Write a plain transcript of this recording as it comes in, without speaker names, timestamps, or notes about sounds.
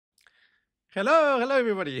Hello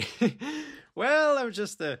everybody. Well, I'm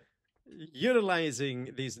just utilizing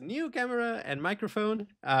this new camera and microphone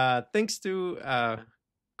thanks to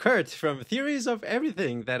Kurt from Theories of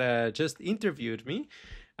Everything that just interviewed me.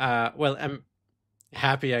 Well, I'm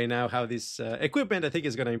happy I now have this equipment. I think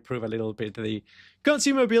it's going to improve a little bit the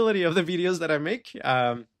consumability of the videos that I make.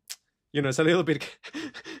 It's a little bit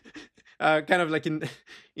kind of like in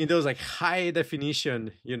those like high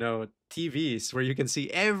definition, TVs where you can see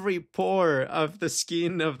every pore of the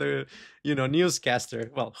skin of the,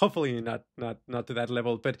 newscaster. Well, hopefully not to that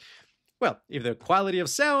level, but well, if the quality of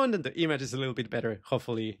sound and the image is a little bit better,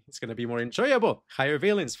 hopefully it's going to be more enjoyable, higher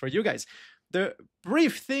valence for you guys. The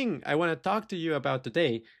brief thing I want to talk to you about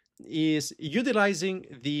today is utilizing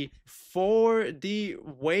the 4D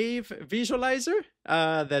wave visualizer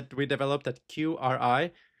that we developed at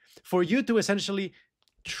QRI for you to essentially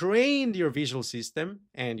train your visual system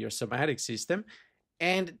and your somatic system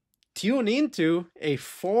and tune into a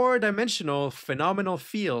 4-dimensional phenomenal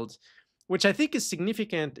field, which I think is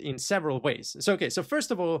significant in several ways. So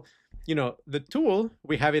first of all, the tool,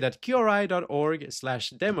 we have it at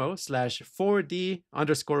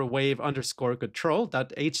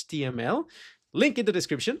qri.org/demo/4D_wave_control.html. Link in the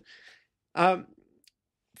description.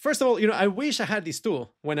 First of all, I wish I had this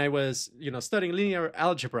tool when I was, studying linear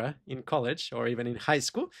algebra in college or even in high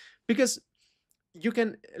school, because you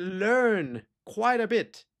can learn quite a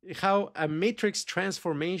bit how a matrix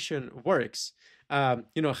transformation works.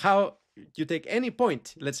 How you take any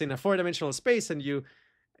point, let's say in a 4-dimensional space, and you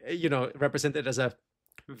represent it as a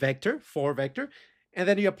vector, 4 vector, and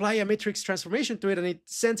then you apply a matrix transformation to it and it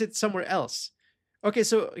sends it somewhere else. Okay,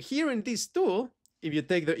 so here in this tool, if you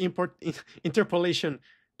take the interpolation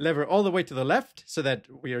lever all the way to the left so that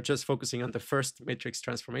we are just focusing on the first matrix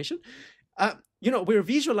transformation, we're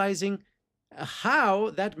visualizing how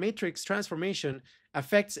that matrix transformation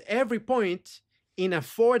affects every point in a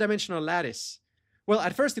 4-dimensional lattice. Well,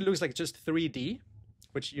 at first it looks like just 3D,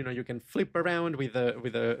 which you can flip around with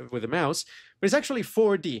a mouse, but it's actually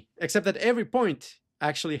 4D, except that every point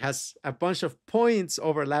actually has a bunch of points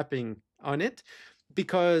overlapping on it,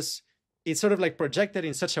 because it's sort of like projected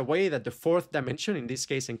in such a way that the 4th dimension, in this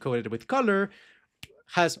case encoded with color,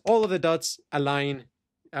 has all of the dots align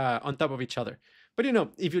on top of each other. But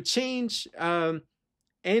if you change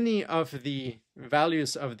any of the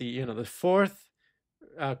values of the the 4th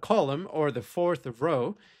column or the 4th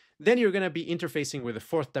row, then you're going to be interfacing with the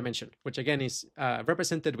 4th dimension, which again is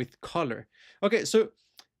represented with color. Okay, so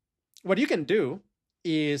what you can do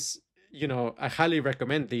is, I highly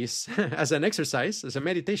recommend this as an exercise, as a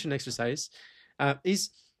meditation exercise, is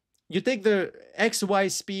you take the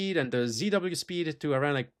xySpeed and the zwSpeed to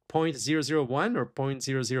around like 0.001 or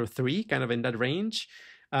 0.003, kind of in that range.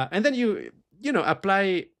 And then you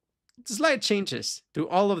apply slight changes to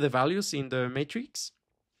all of the values in the matrix.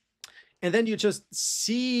 And then you just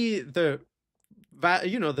see the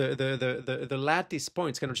lattice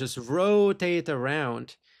points kind of just rotate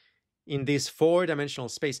around in this 4-dimensional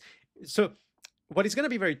space. So what is going to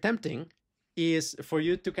be very tempting is for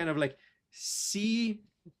you to kind of like see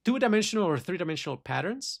 2-dimensional or 3-dimensional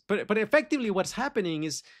patterns. But effectively what's happening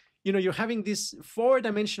is, you're having this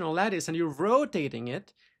 4-dimensional lattice and you're rotating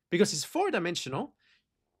it because it's 4-dimensional.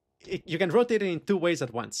 You can rotate it in 2 ways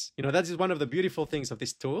at once. That is one of the beautiful things of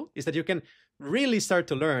this tool, is that you can really start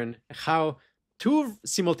to learn how 2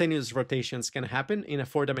 simultaneous rotations can happen in a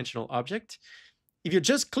 4-dimensional object. If you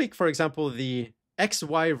just click, for example, the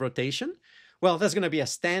XY rotation, well, that's going to be a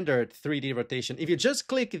standard 3D rotation. If you just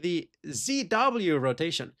click the ZW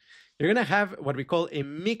rotation, you're going to have what we call a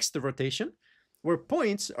mixed rotation, where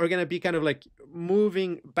points are going to be kind of like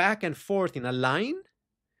moving back and forth in a line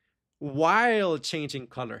while changing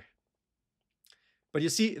color. But you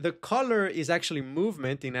see, the color is actually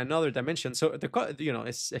movement in another dimension. So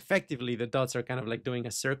it's effectively the dots are kind of like doing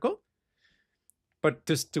a circle. But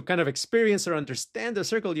to kind of experience or understand the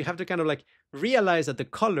circle, you have to kind of like realize that the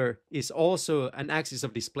color is also an axis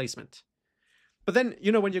of displacement. But then,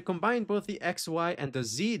 when you combine both the XY and the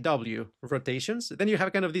ZW rotations, then you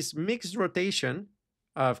have kind of this mixed rotation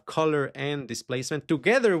of color and displacement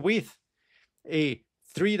together with a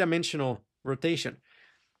 3-dimensional rotation.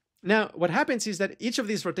 Now, what happens is that each of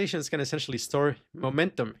these rotations can essentially store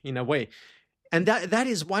momentum in a way. And that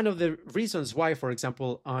is one of the reasons why, for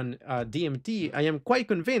example, on DMT, I am quite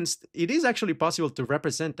convinced it is actually possible to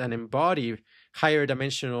represent and embody higher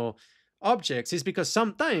dimensional objects, is because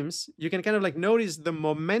sometimes you can kind of like notice the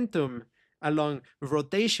momentum along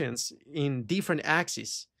rotations in different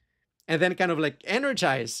axes and then kind of like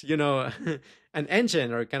energize, an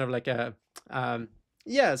engine or kind of like a,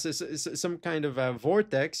 some kind of a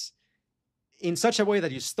vortex in such a way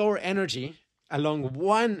that you store energy along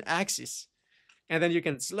one axis. And then you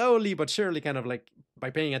can slowly but surely kind of like, by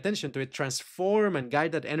paying attention to it, transform and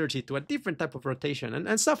guide that energy to a different type of rotation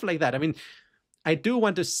and stuff like that. I mean, I do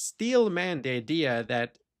want to still man the idea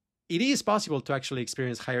that it is possible to actually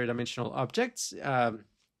experience higher dimensional objects. The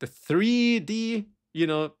 3D,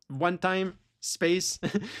 one-time space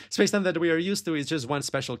time that we are used to is just one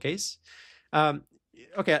special case.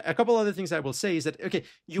 Okay, a couple other things I will say is that, okay,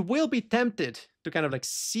 you will be tempted to kind of like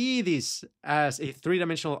see this as a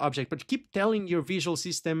three-dimensional object, but keep telling your visual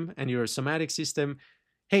system and your somatic system,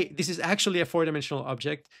 hey, this is actually a four-dimensional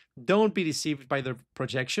object. Don't be deceived by the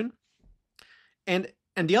projection. And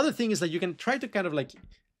the other thing is that you can try to kind of like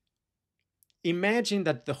imagine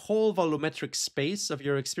that the whole volumetric space of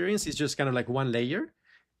your experience is just kind of like one layer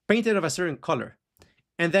painted of a certain color.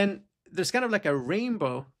 And then there's kind of like a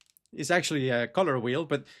rainbow. It's actually a color wheel,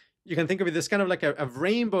 but you can think of it as kind of like a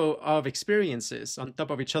rainbow of experiences on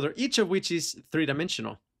top of each other, each of which is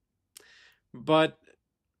three-dimensional. But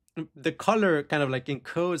the color kind of like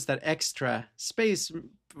encodes that extra space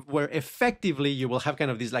where effectively you will have kind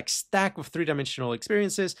of this like stack of three-dimensional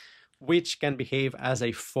experiences, which can behave as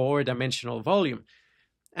a four-dimensional volume.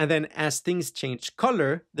 And then as things change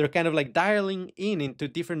color, they're kind of like dialing into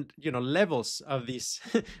different, levels of this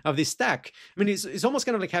of this stack. I mean, it's almost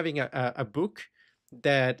kind of like having a book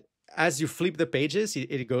that as you flip the pages,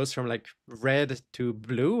 it goes from like red to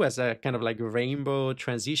blue as a kind of like rainbow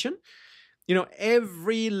transition.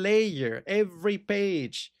 Every layer, every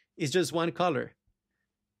page is just one color,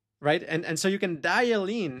 right? And so you can dial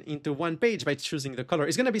into one page by choosing the color.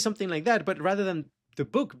 It's going to be something like that, but rather than the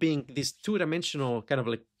book being these two-dimensional kind of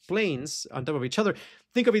like planes on top of each other,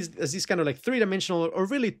 think of it as this kind of like three-dimensional or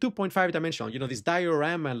really 2.5 dimensional, this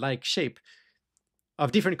diorama-like shape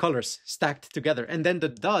of different colors stacked together. And then the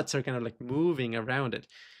dots are kind of like moving around it.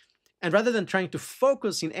 And rather than trying to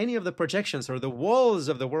focus in any of the projections or the walls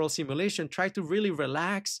of the world simulation, try to really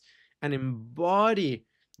relax and embody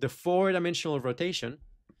the four-dimensional rotation.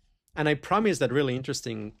 And I promise that really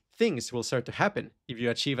interesting things will start to happen if you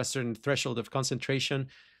achieve a certain threshold of concentration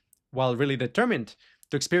while really determined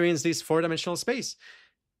to experience this four-dimensional space.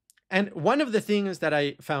 And one of the things that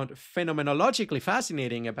I found phenomenologically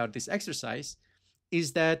fascinating about this exercise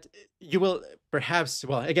is that you will perhaps,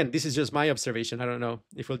 well, again, this is just my observation. I don't know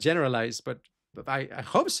if we'll generalize, but I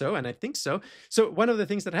hope so, and I think so. So one of the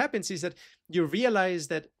things that happens is that you realize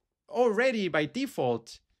that already by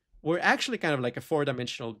default, we're actually kind of like a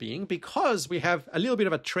four-dimensional being because we have a little bit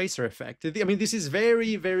of a tracer effect. I mean, this is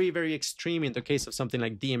very, very, very extreme in the case of something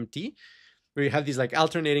like DMT, where you have these like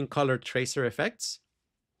alternating color tracer effects,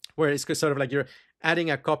 where it's sort of like you're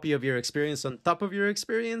adding a copy of your experience on top of your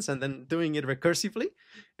experience and then doing it recursively.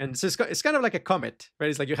 And so it's kind of like a comet,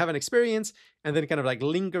 right? It's like you have an experience and then kind of like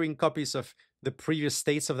lingering copies of the previous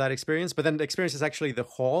states of that experience, but then the experience is actually the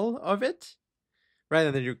whole of it. Right,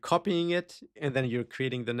 and then you're copying it, and then you're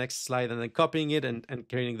creating the next slide, and then copying it, and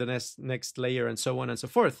creating the next layer, and so on and so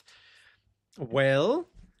forth. Well,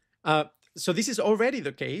 so this is already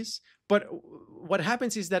the case, but what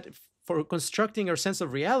happens is that for constructing our sense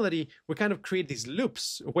of reality, we kind of create these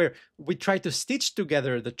loops where we try to stitch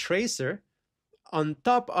together the tracer on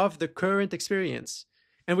top of the current experience,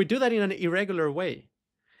 and we do that in an irregular way.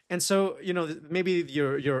 And so, maybe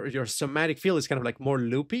your somatic field is kind of like more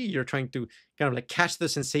loopy. You're trying to kind of like catch the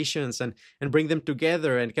sensations and bring them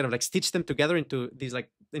together and kind of like stitch them together into these like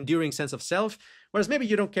enduring sense of self. Whereas maybe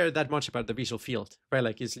you don't care that much about the visual field, right?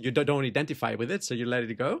 Like you don't identify with it, so you let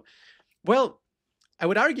it go. Well, I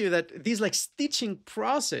would argue that this like stitching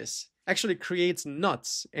process actually creates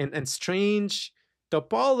knots and strange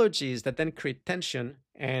topologies that then create tension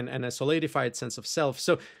and a solidified sense of self.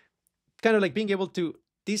 So kind of like being able to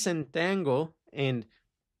disentangle and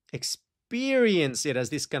experience it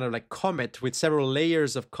as this kind of like comet with several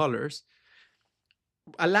layers of colors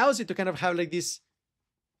allows you to kind of have like this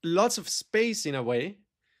lots of space in a way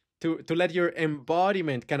to let your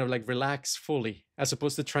embodiment kind of like relax fully, as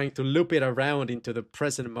opposed to trying to loop it around into the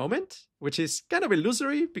present moment, which is kind of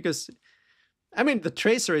illusory because, I mean, the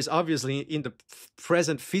tracer is obviously in the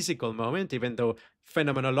present physical moment, even though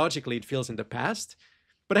phenomenologically it feels in the past.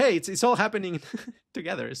 But hey, it's all happening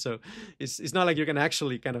together, so it's not like you can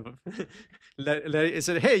actually kind of let it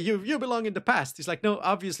say, hey, you belong in the past. It's like, no,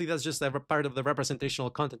 obviously that's just a part of the representational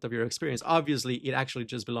content of your experience. Obviously, it actually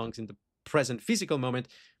just belongs in the present physical moment.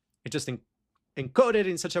 It just encoded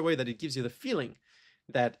in such a way that it gives you the feeling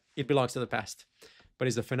that it belongs to the past, but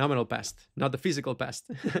it's the phenomenal past, not the physical past.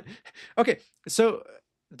 Okay, so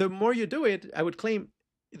the more you do it, I would claim,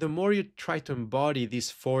 the more you try to embody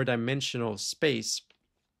this four-dimensional space,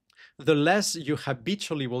 the less you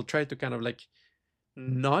habitually will try to kind of like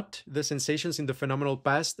knot the sensations in the phenomenal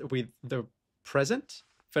past with the present,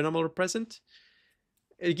 phenomenal present.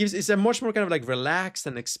 It's a much more kind of like relaxed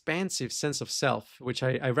and expansive sense of self, which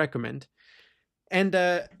I recommend. And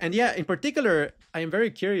yeah, in particular, I am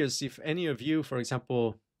very curious if any of you, for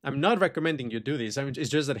example, I'm not recommending you do this. I mean, it's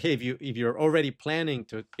just that, hey, if you're already planning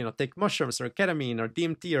to, take mushrooms or ketamine or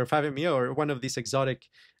DMT or 5-MeO or one of these exotic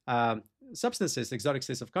substances, exotic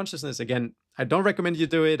states of consciousness, again, I don't recommend you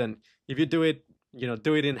do it. And if you do it,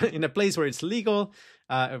 do it in a place where it's legal,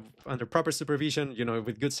 under proper supervision,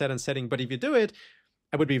 with good set and setting. But if you do it,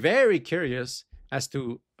 I would be very curious as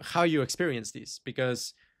to how you experience these,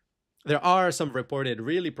 because there are some reported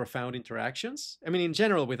really profound interactions. I mean, in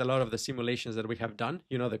general, with a lot of the simulations that we have done,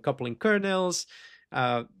 the coupling kernels,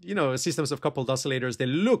 systems of coupled oscillators, they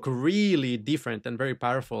look really different and very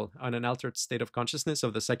powerful on an altered state of consciousness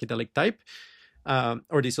of the psychedelic type,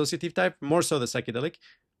 or dissociative type, more so the psychedelic,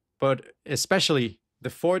 but especially the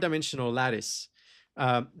 4-dimensional lattice,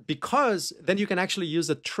 because then you can actually use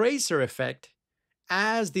a tracer effect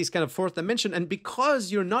as this kind of fourth dimension. And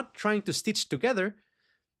because you're not trying to stitch together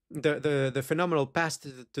the phenomenal past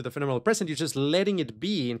to the phenomenal present, you're just letting it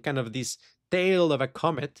be in kind of this tail of a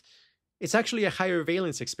comet. It's actually a higher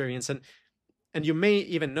valence experience. And you may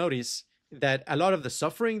even notice that a lot of the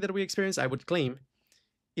suffering that we experience, I would claim,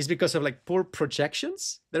 is because of like poor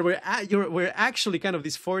projections, that we're actually kind of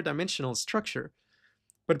this 4-dimensional structure.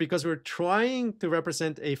 But because we're trying to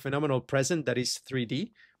represent a phenomenal present that is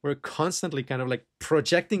 3D, we're constantly kind of like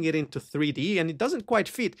projecting it into 3D, and it doesn't quite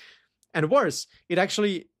fit. And worse, it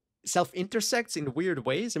actually self-intersects in weird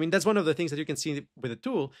ways. I mean, that's one of the things that you can see with the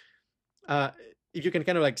tool. If you can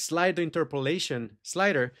kind of like slide the interpolation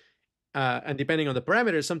slider, and depending on the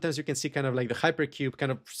parameters, sometimes you can see kind of like the hypercube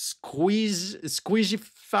kind of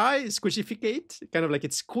squishificate, kind of like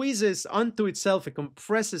it squeezes onto itself, it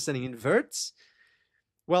compresses and it inverts.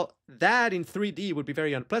 Well, that in 3D would be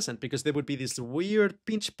very unpleasant, because there would be these weird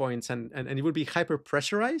pinch points and it would be hyper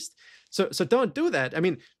pressurized. So don't do that. I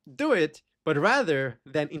mean, do it, but rather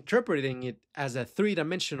than interpreting it as a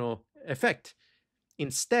 3-dimensional effect,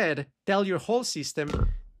 instead tell your whole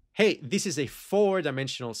system, hey, this is a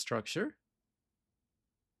 4-dimensional structure.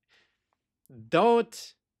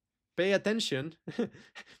 Don't pay attention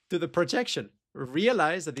to the projection.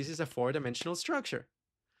 Realize that this is a 4-dimensional structure.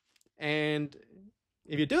 And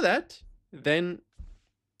if you do that, then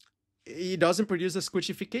it doesn't produce a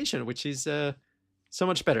squishification, which is so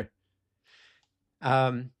much better.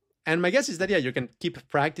 And my guess is that, yeah, you can keep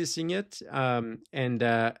practicing it, and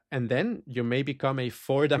then you may become a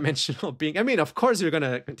 4-dimensional being. I mean, of course, you're going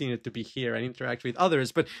to continue to be here and interact with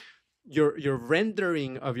others, but your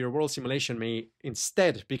rendering of your world simulation may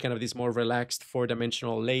instead be kind of this more relaxed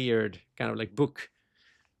 4-dimensional layered kind of like book.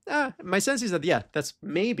 My sense is that, yeah, that's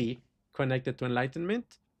maybe connected to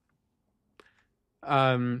enlightenment.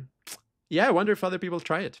 Yeah, I wonder if other people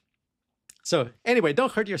try it. So anyway,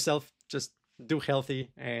 don't hurt yourself. Just do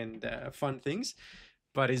healthy and fun things.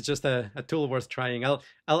 But it's just a tool worth trying.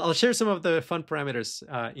 I'll share some of the fun parameters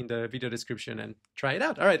in the video description and try it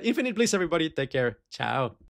out. All right, infinite bliss, everybody. Take care. Ciao.